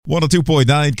102.9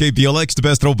 KPLX, the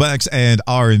best throwbacks and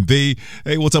R&B.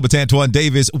 Hey, what's up? It's Antoine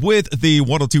Davis with the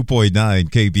 102.9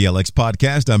 KPLX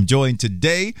podcast. I'm joined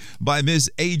today by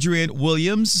Ms. Adrian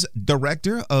Williams,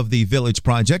 director of the Village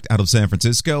Project out of San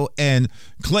Francisco, and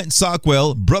Clint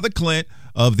Sockwell, brother Clint,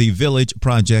 of the Village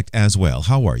Project as well.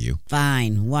 How are you?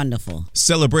 Fine. Wonderful.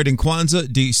 Celebrating Kwanzaa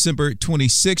December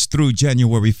 26th through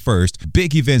January 1st.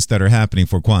 Big events that are happening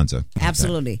for Kwanzaa.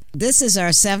 Absolutely. This is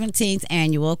our 17th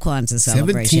annual Kwanzaa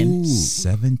celebration.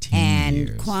 17 and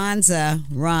years. Kwanzaa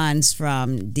runs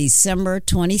from December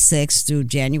 26th through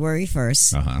January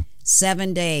 1st.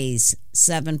 7 days,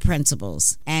 7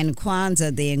 principles. And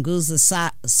Kwanzaa, the Nguzo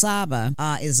Saba,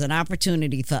 is an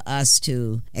opportunity for us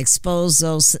to expose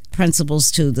those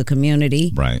principles to the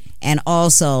community. Right. And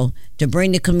also to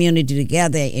bring the community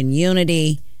together in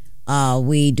unity.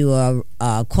 We do a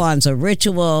Kwanzaa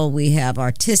ritual. We have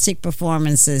artistic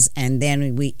performances, and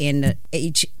then we end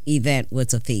each event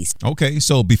with a feast. Okay,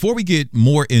 so before we get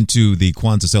more into the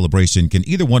Kwanzaa celebration, can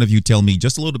either one of you tell me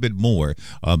just a little bit more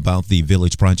about the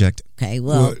Village Project? Okay,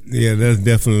 well yeah, that's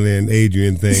definitely an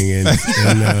Adrian thing, and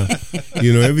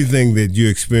everything that you're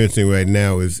experiencing right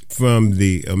now is from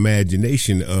the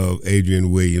imagination of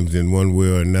Adrian Williams in one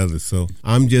way or another. So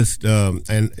I'm just,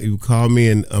 and you call me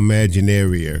an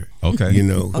Imaginarier. Okay.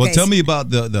 Well, tell me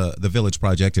about the Village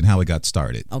Project and how it got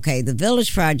started. Okay, the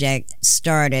Village Project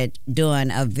started during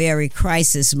a very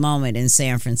crisis moment in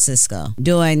San Francisco.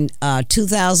 During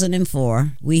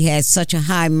 2004, we had such a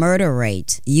high murder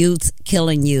rate, youth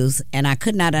killing youth, and I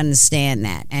could not understand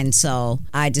that. And so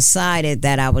I decided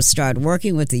that I would start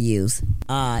working with the youth.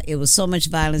 It was so much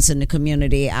violence in the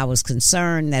community. I was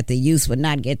concerned that the youth would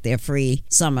not get their free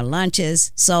summer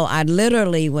lunches. So I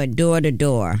literally went door to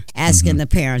door asking the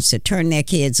parents to turn their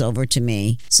kids over to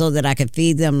me so that I could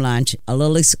feed them lunch, a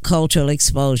little cultural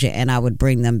exposure, and I would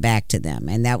bring them back to them.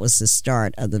 And that was the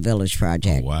start of the Village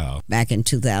Project. Oh, wow. Back in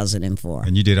 2004.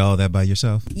 And you did all that by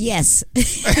yourself? Yes.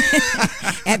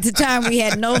 At the time, we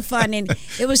had no funding.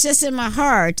 It was just in my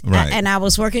heart. Right. And I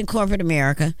was working corporate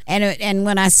America. And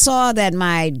when I saw that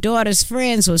my daughter's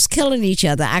friends was killing each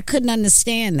other, I couldn't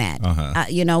understand that.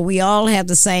 We all have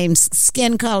the same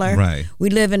skin color. Right. We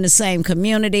live in the same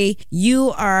community.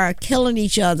 You are killing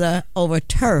each other over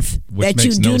turf Which that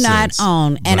you makes do no not sense.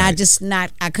 own. And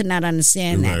Right. I could not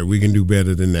understand that. Right, we can do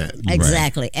better than that.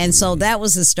 Exactly. And so that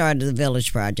was the start of the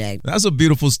Village Project. That's a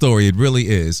beautiful story. It really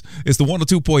is. It's the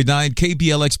 102.9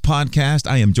 KPLX podcast.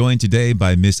 I am joined today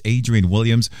by Miss Adrian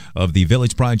Williams of the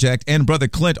Village Project and Brother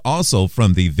Clint, also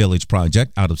from the Village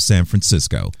Project out of San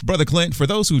Francisco. Brother Clint, for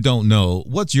those who don't know,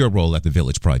 what's your role at the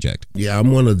Village Project? Yeah,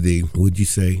 I'm one of the, would you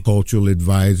say, cultural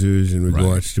advisors in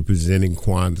regards to presenting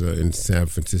Kwanzaa in San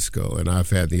Francisco. And I've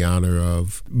had the honor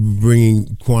of bringing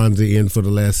Kwanzaa in for the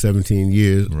last 17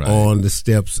 years on the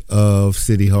steps of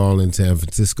City Hall in San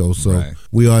Francisco. So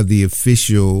we are the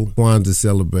official Kwanzaa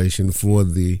celebration for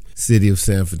the city of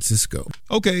San Francisco.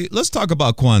 Okay, let's talk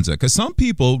about Kwanzaa, because some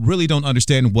people really don't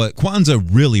understand what Kwanzaa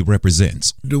really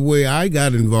represents. The way I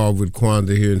got involved with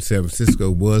Kwanzaa here in San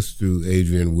Francisco was through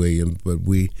Adrian Williams, but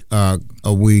we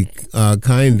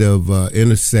kind of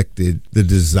intersected the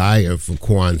desire for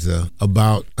Kwanzaa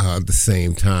about the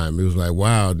same time. It was like,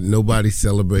 wow, nobody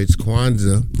celebrates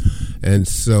Kwanzaa. And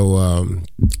so,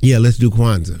 let's do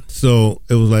Kwanzaa. So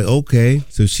it was like, okay.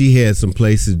 So she had some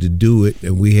places to do it,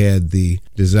 and we had the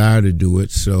desire to do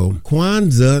it. So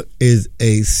Kwanzaa is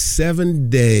a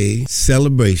 7-day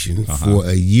celebration for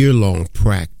a year-long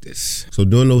practice. So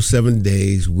during those 7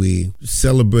 days, we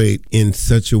celebrate in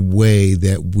such a way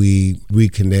that we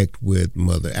reconnect with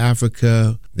Mother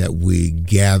Africa, that we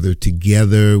gather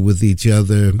together with each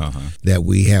other, that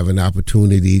we have an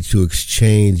opportunity to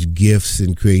exchange gifts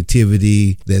and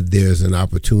creativity, that there's an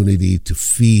opportunity to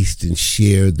feast and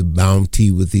share the bounty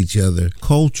with each other.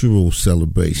 Cultural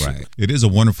celebration. Right. It is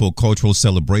a wonderful cultural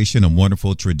celebration, a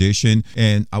wonderful tradition.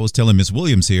 And I was telling Ms.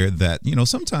 Williams here that,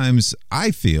 sometimes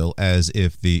I feel as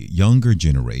if the younger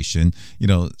generation,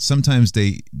 sometimes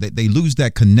they lose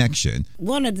that connection.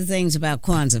 One of the things about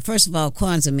Kwanzaa, first of all,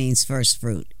 Kwanzaa means first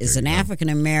fruit. It's an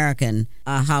African-American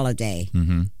holiday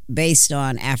based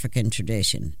on African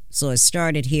tradition. So it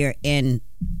started here in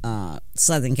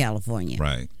Southern California.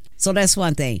 Right. So that's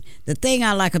one thing. The thing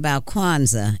I like about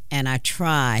Kwanzaa, and I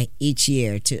try each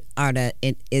year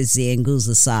is the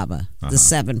Nguzo Saba, the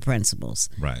 7 principles.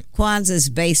 Right. Kwanzaa is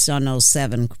based on those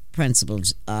 7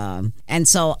 principles. And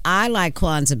so I like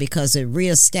Kwanzaa because it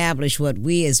reestablished what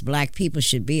we as black people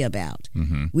should be about.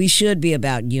 Mm-hmm. We should be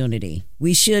about unity.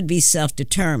 We should be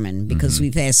self-determined because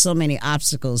we've had so many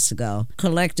obstacles to go.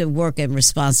 Collective work and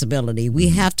responsibility. We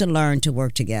have to learn to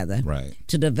work together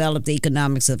to develop the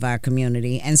economics of our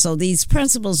community. And so these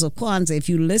principles of Kwanzaa, if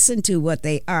you listen to what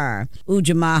they are,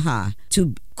 Ujamaa,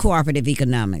 to cooperative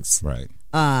economics. Right.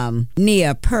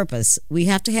 Nia, purpose. We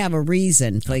have to have a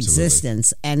reason for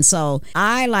existence. And so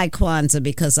I like Kwanzaa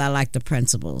because I like the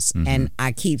principles. And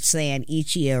I keep saying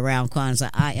each year around Kwanzaa,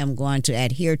 I am going to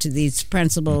adhere to these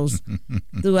principles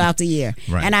throughout the year.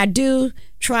 Right. And I do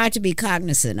try to be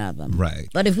cognizant of them. Right.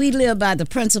 But if we live by the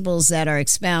principles that are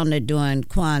expounded during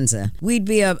Kwanzaa, we'd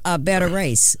be a better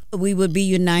race. We would be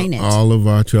united. All of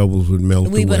our troubles would melt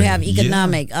away. We would have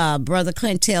economic. Brother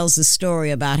Clint tells the story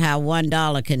about how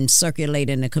 $1 can circulate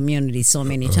in the community so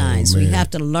many times. We have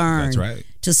to learn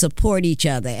to support each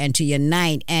other and to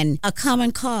unite and a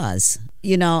common cause.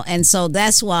 You know, and so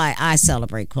that's why I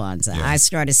celebrate Kwanzaa. I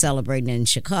started celebrating in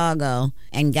Chicago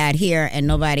and got here, and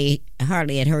nobody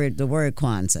hardly had heard the word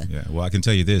Kwanzaa. Yeah, well, I can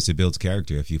tell you this: it builds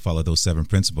character if you follow those 7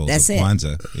 principles of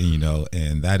Kwanzaa. You know,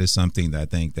 and that is something that I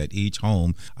think that each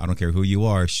home, I don't care who you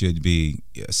are, should be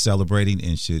celebrating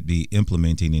and should be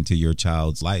implementing into your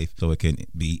child's life, so it can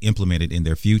be implemented in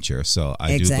their future. So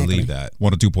I do believe that.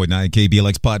 102.9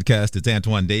 KBLX podcast. It's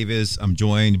Antoine Davis. I'm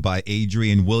joined by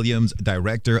Adrian Williams,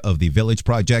 director of the Village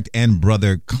Project, and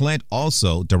brother Clint,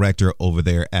 also director over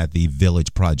there at the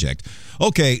Village Project.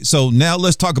 Okay, so now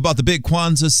let's talk about the big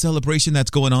Kwanzaa celebration that's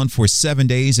going on for 7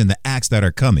 days and the acts that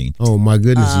are coming. Oh my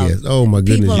goodness, yes. Oh my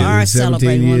goodness, people are 17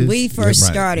 celebrating. years? When we first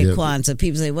started Kwanzaa,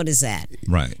 people say, "What is that?"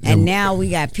 Right. And now we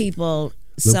got people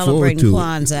celebrating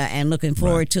Kwanzaa and looking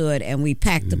forward to it, and we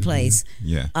packed the place.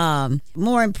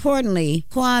 More importantly,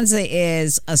 Kwanzaa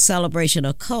is a celebration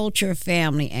of culture,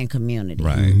 family, and community.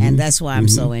 Right. And that's why I'm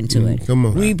so into it. Come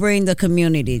on. We bring the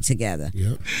community together.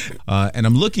 And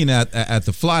I'm looking at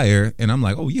the flyer, and I'm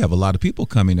like, oh, you have a lot of people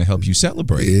coming to help you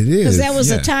celebrate. It is. Because that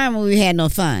was a time when we had no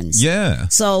funds. Yeah.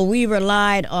 So we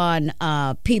relied on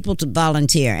people to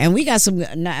volunteer. And we got some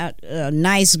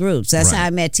nice groups. That's how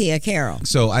I met Tia Carroll.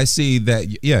 So I see that,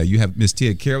 you have Miss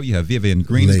Tia Carroll, you have Vivian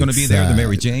Green is going to be there, the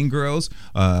Mary Jane Girls.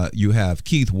 You have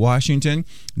Keith Washington.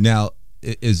 Now,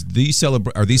 are these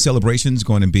celebrations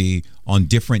going to be on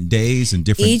different days and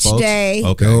different each folks? Day?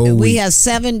 Okay. We have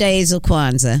 7 days of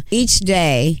Kwanzaa. Each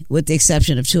day, with the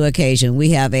exception of 2 occasions,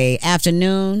 we have a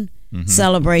afternoon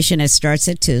celebration that starts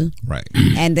at 2. Right.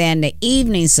 And then the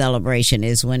evening celebration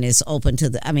is when it's open to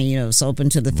it's open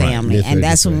to the family. And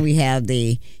that's when we have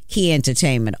the key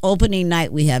entertainment. Opening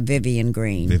night, we have Vivian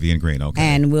Green. Okay.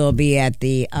 And we'll be at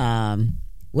the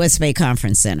West Bay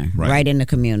Conference Center, right in the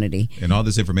community. And all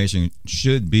this information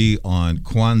should be on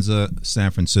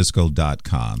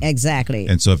KwanzaaSanFrancisco.com. Exactly.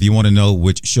 And so if you want to know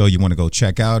which show you want to go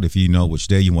check out, if you know which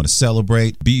day you want to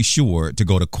celebrate, be sure to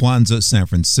go to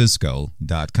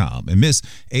KwanzaaSanFrancisco.com. And Miss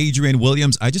Adrian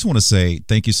Williams, I just want to say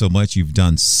thank you so much. You've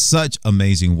done such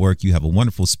amazing work. You have a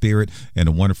wonderful spirit and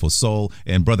a wonderful soul.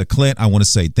 And Brother Clint, I want to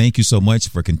say thank you so much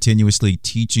for continuously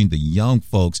teaching the young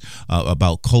folks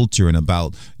about culture and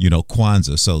about,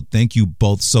 Kwanzaa. So thank you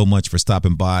both so much for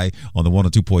stopping by on the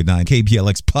 102.9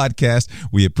 KBLX podcast.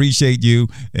 We appreciate you.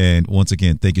 And once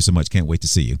again, thank you so much. Can't wait to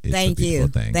see you. Thank you.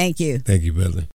 Thank you. Thank you, brother.